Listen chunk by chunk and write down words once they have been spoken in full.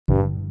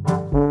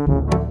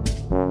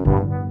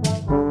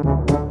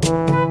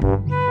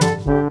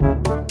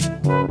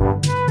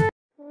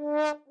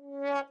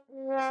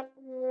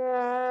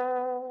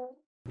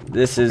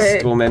this is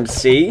Storm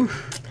MC,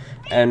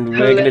 and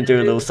we're gonna do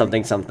a little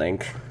something.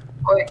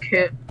 Wait,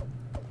 kit.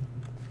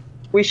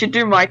 We should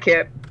do my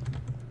kit.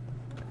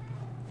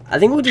 I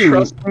think we'll do.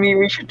 Trust me,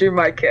 we should do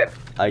my kit.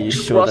 Are you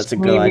sure that's a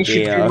good idea? We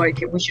should do my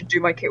kit. We should do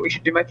my kit. We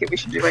should do my kit. We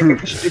should do my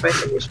kit. We should do my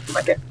kit. We should do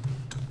my kit.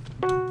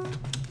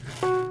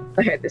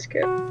 I hate this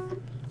kit.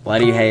 Why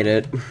do you hate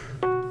it?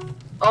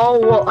 Oh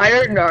well, I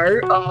don't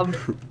know.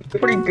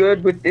 Pretty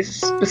good with this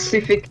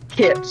specific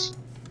kit.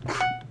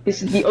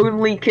 This is the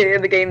only kit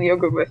in the game that you're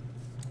good with.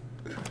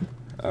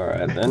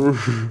 Alright then.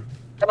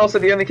 And also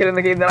the only kit in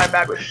the game that I'm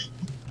bad with.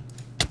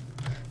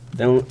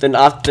 Then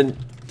after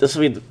this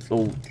will be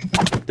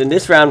then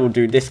this round we'll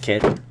do this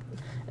kit,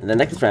 and the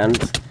next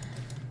round,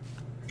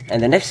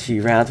 and the next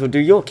few rounds we'll do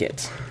your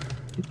kit.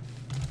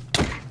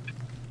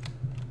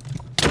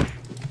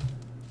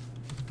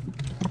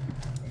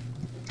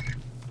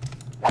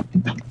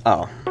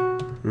 Oh,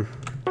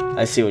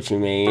 I see what you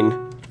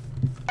mean.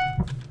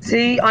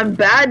 See, I'm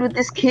bad with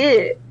this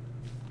kit.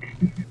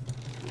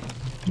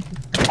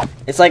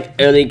 It's like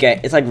early game.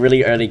 It's like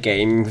really early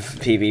game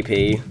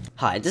PvP.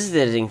 Hi, this is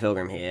the Editing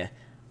Pilgrim here.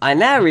 I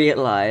now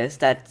realize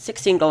that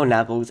 16 golden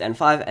apples and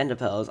 5 ender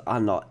pearls are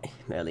not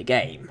early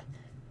game.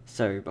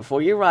 So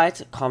before you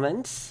write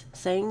comments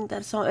saying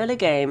that it's not early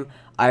game,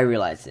 I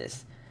realize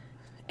this.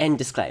 End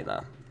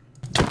disclaimer.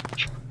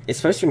 It's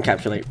supposed to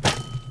encapsulate.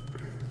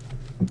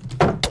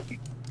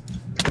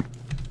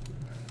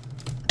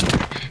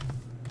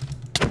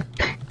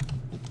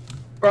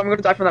 Bro, I'm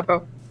gonna die from that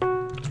bow.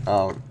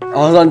 Oh, I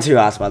was on 2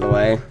 hearts by the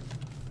way.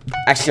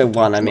 Actually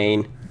 1, I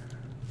mean.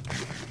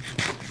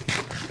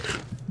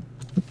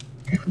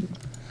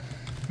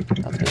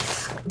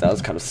 That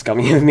was kind of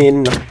scummy of me.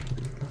 And that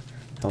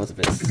was a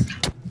bit.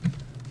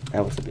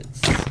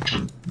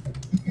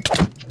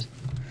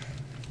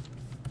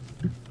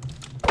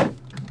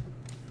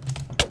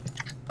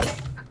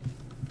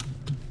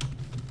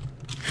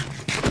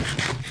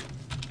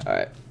 All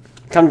right,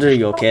 come to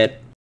your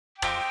kit.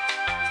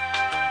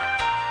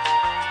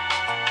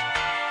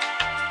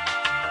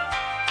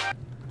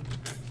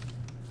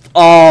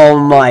 Oh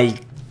my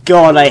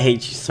god, I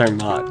hate you so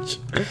much.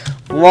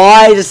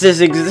 Why does this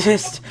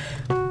exist?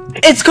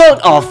 It's called.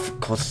 Oh, of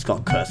course, it's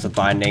got cursor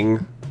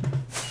binding.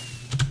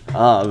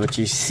 Ah, but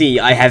you see,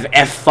 I have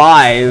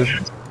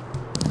F5.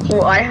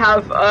 Well, I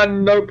have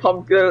no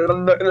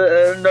pumpkin.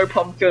 No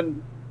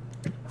pumpkin.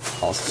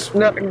 Oh,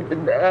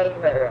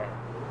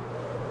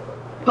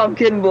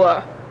 pumpkin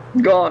blur.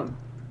 Gone.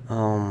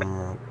 oh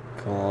my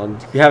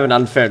god, you have an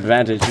unfair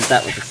advantage. Is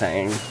that what you're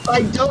saying?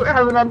 I don't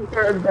have an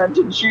unfair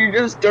advantage. You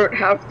just don't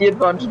have the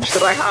advantage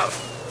that I have.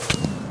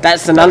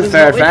 That's an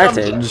unfair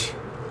advantage.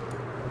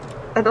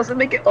 That doesn't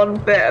make it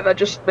unfair, that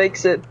just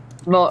makes it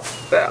not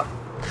fair.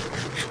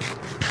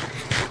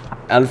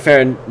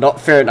 Unfair and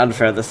not fair and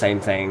unfair are the same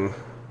thing.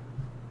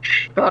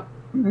 Not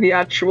the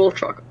actual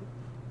truck.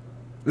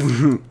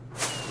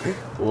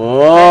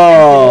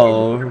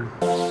 Whoa!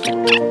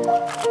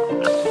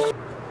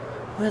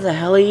 Where the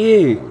hell are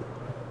you?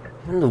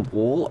 You're on the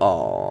wall?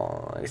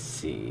 Oh, I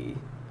see.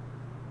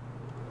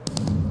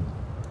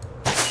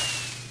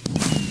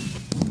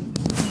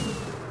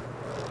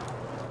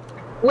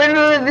 Wait,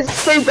 no, this is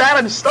so bad,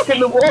 I'm stuck in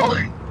the wall.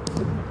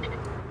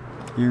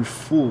 You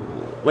fool.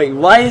 Wait,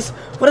 what is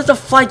the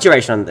flight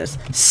duration on this?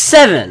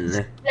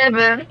 7!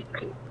 7.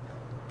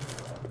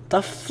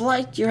 The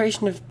flight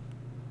duration of...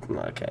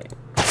 Okay.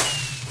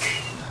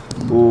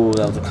 Ooh,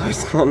 that was a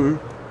close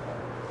one.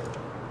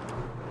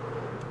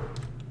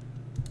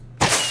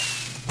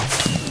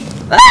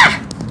 Ah!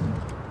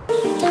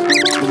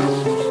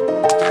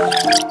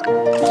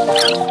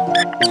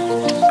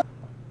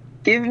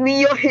 Give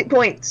me your hit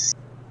points.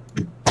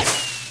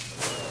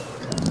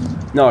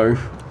 No.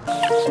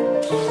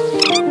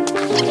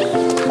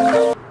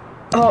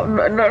 Oh,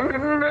 no.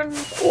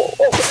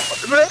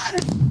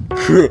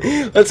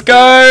 Let's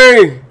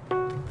go!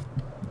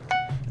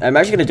 I'm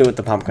actually gonna do it with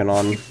the pumpkin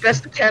on.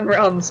 Best of 10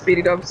 rounds,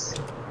 Speedy Dubs.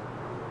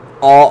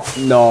 Oh,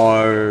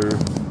 no.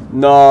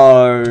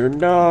 No,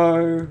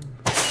 no.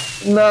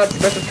 No, it's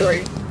best of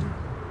 3.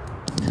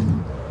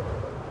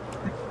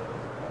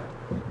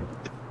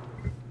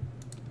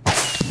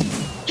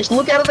 Just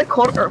look out of the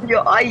corner of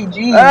your eye,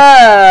 geez.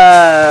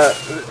 Ah!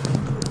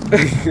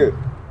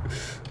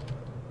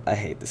 I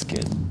hate this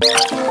kid.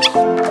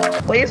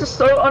 Players are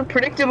so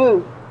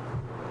unpredictable.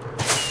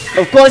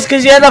 Of course,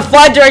 because yeah, the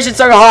flight duration's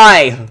so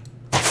high.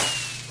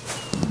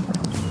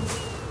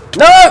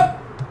 No!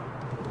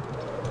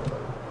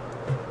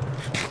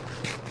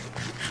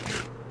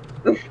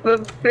 The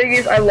thing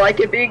is, I like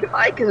it being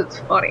high because it's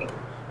funny.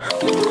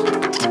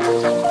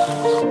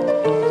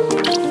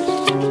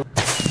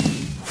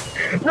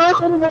 No,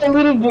 my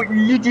little boy,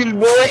 little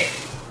boy.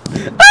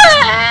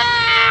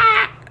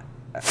 Ah!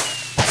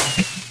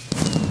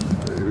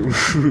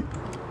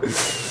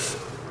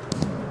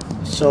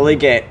 Surely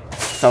get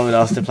someone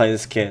else to play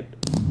this kid.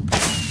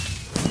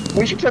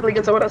 We should totally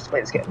get someone else to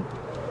play this game.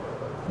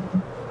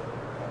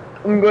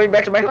 I'm going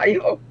back to my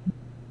high-ho.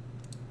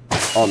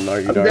 Oh no,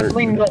 you I'm don't.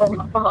 definitely not on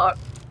half a heart.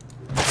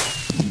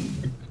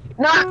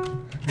 Nah!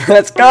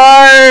 Let's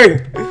go!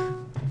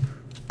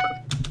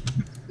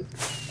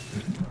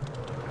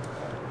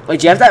 Wait,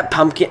 do you have that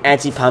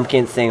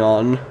anti-pumpkin thing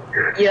on?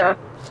 Yeah.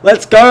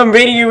 Let's go, I'm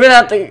beating you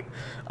without the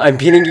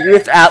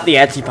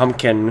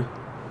anti-pumpkin.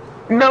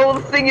 No,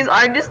 the thing is,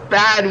 I'm just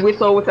bad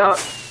with or without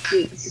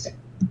these.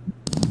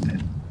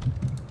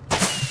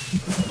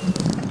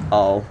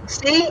 Oh.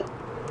 See?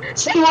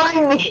 See what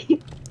I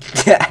mean?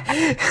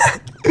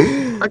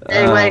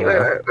 Okay,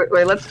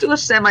 wait, let's do a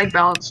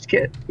semi-balanced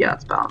kit. Yeah,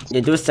 it's balanced.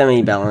 Yeah, do a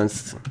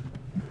semi-balanced.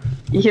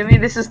 You hear me?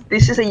 This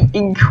is an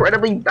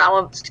incredibly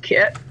balanced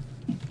kit.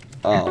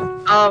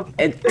 Oh.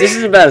 This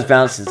is about as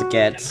balanced as it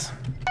gets.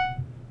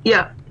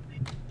 Yeah.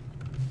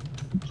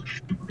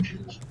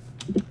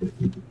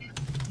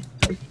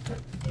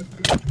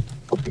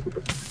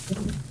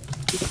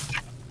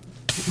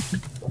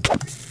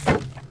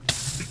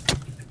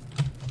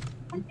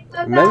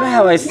 Remember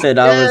how I said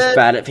I was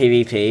bad at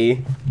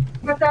PvP?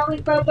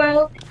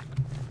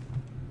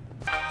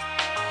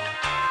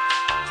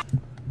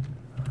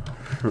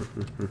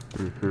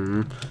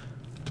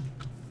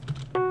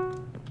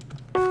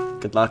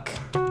 Good luck.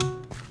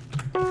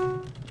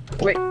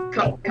 Wait,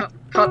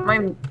 cut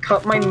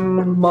my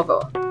mother.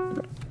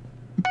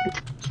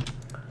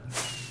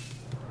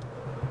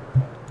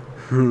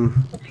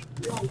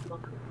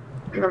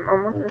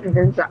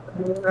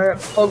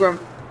 Holgram.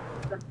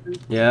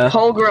 Yeah?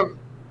 Holgram.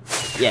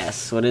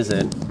 Yes, what is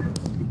it?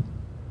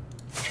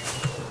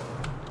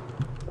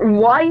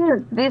 Why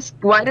does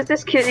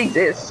this kit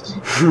exist?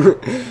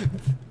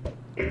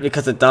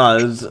 Because it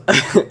does.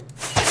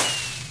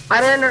 I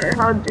don't know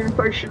how to do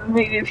potion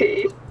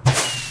PvP.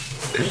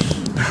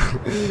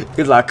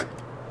 Good luck.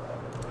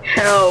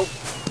 Help.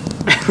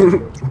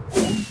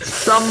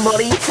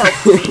 Somebody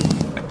help me.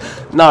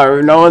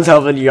 No, no one's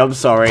helping you, I'm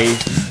sorry.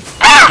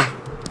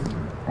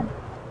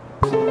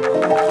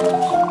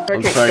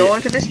 Okay, go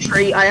onto this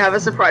tree. I have a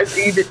surprise for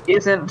you that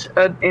isn't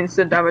an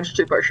instant damage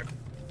 2 potion.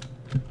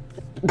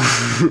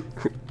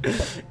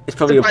 It's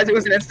probably Surprised it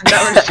was an instant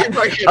damage 2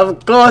 potion.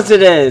 Of course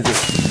it is!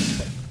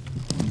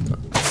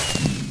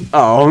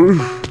 Oh.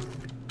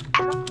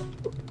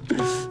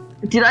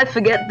 Did I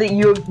forget that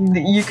you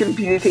can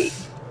PvP?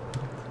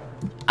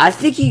 I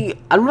think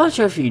I'm not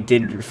sure if you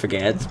did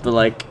forget, but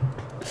like...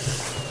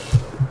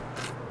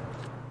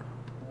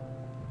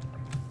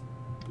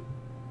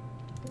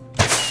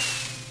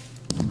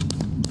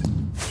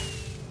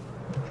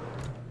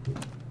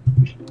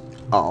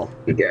 Oh.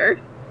 Okay.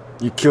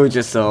 You killed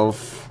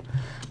yourself.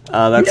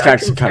 That's Yeah,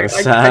 actually kind of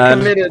sad. I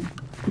committed.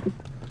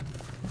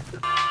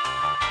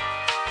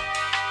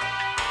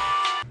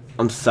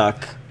 I'm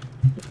stuck.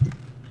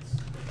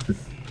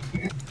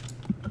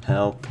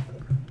 Help.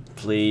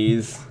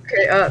 Please.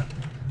 Okay,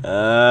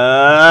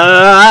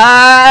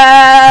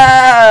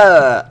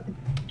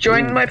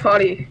 join my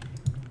party.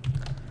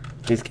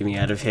 Please get me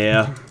out of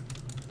here.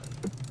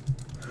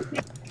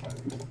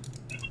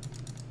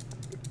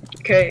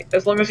 Okay,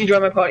 as long as you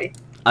join my party.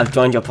 I've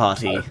joined your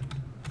party.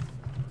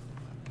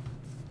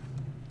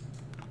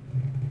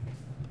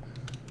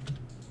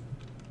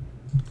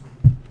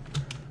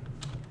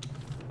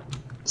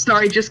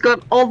 Sorry, just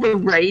got all the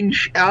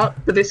rage out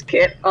for this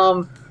kit.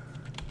 Aww.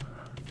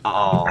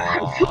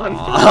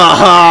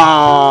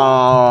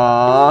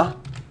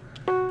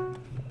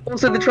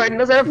 Also, the Trident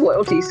doesn't have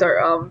loyalty,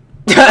 so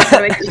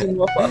that makes it even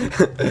more fun.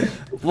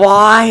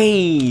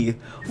 Why?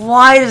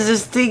 Why does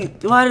this thing?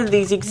 Why do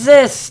these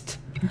exist?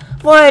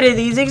 Why do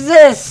these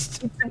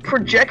exist? It's a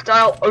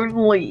projectile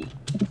only.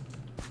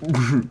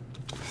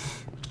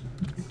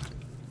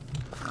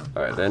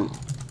 Alright then.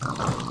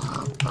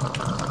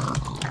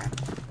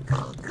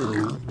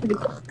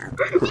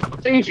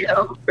 Thank you,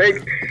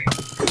 big.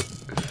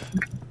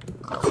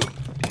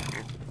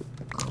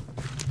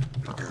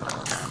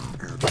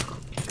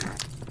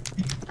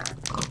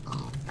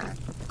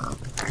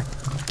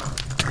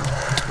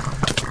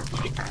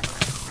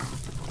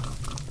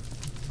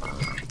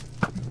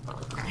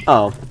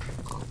 Oh.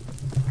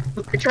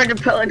 I tried to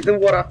repel into the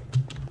water.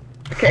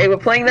 Okay, we're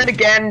playing that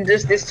again,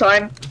 just this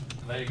time.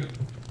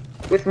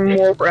 With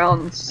more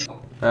rounds.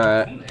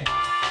 Alright.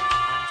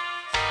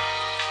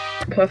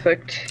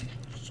 Perfect.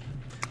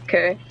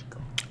 Okay.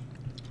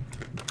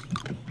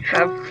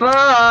 Have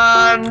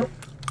fun!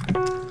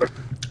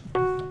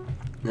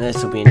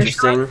 This will be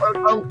interesting.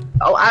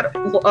 I'll add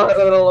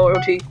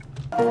loyalty.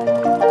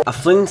 A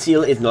fling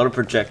seal is not a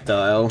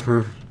projectile.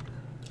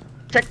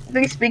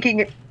 Technically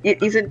speaking,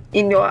 it isn't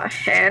in your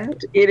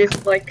hand. It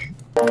is like.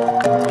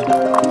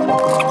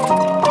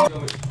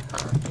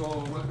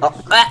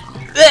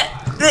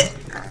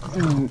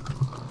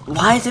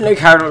 Why is it no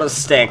carrot on a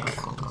stick?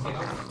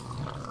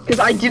 Because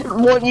I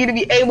didn't want you to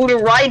be able to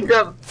ride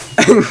them.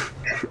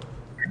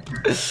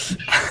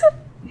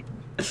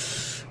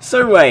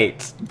 So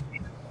wait.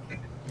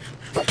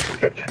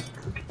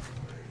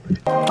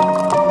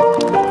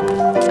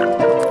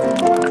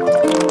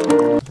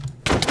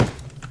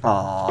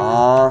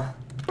 Aww.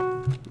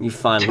 You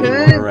finally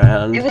went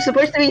around. It was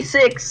supposed to be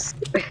 6.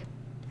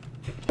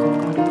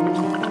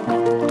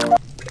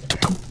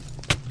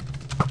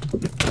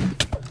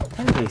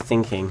 Technically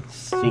thinking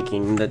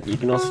that you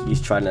can also use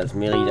Trident as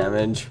melee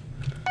damage.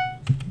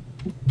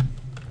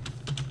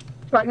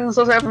 Titans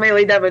also have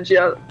melee damage,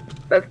 yeah.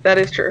 That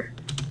is true.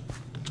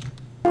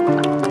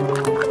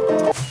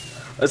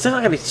 It's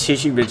not gonna be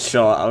too bit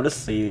short, I'll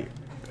just see.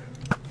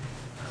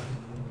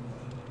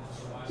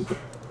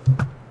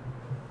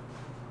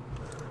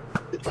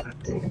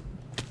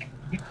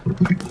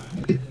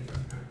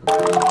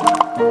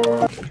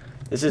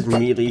 This is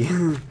melee.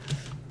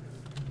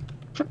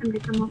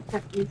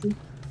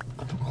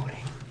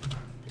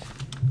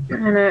 I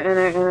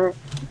know.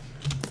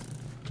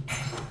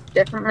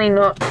 Definitely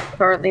not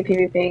currently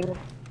PvPing.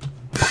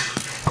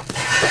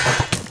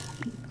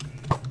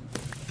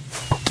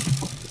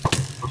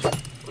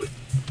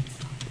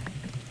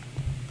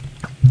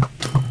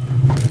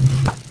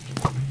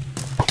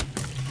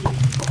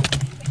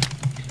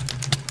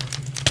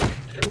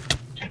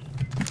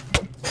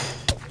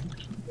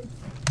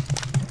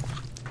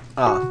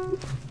 Ah.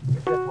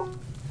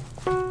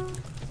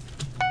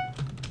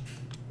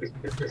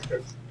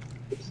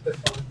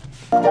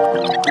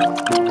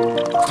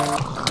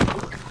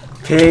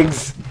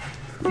 Pigs.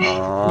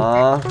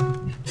 Aww.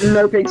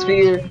 No pigs for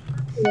you.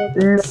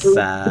 No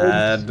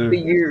Sad. pigs for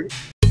you.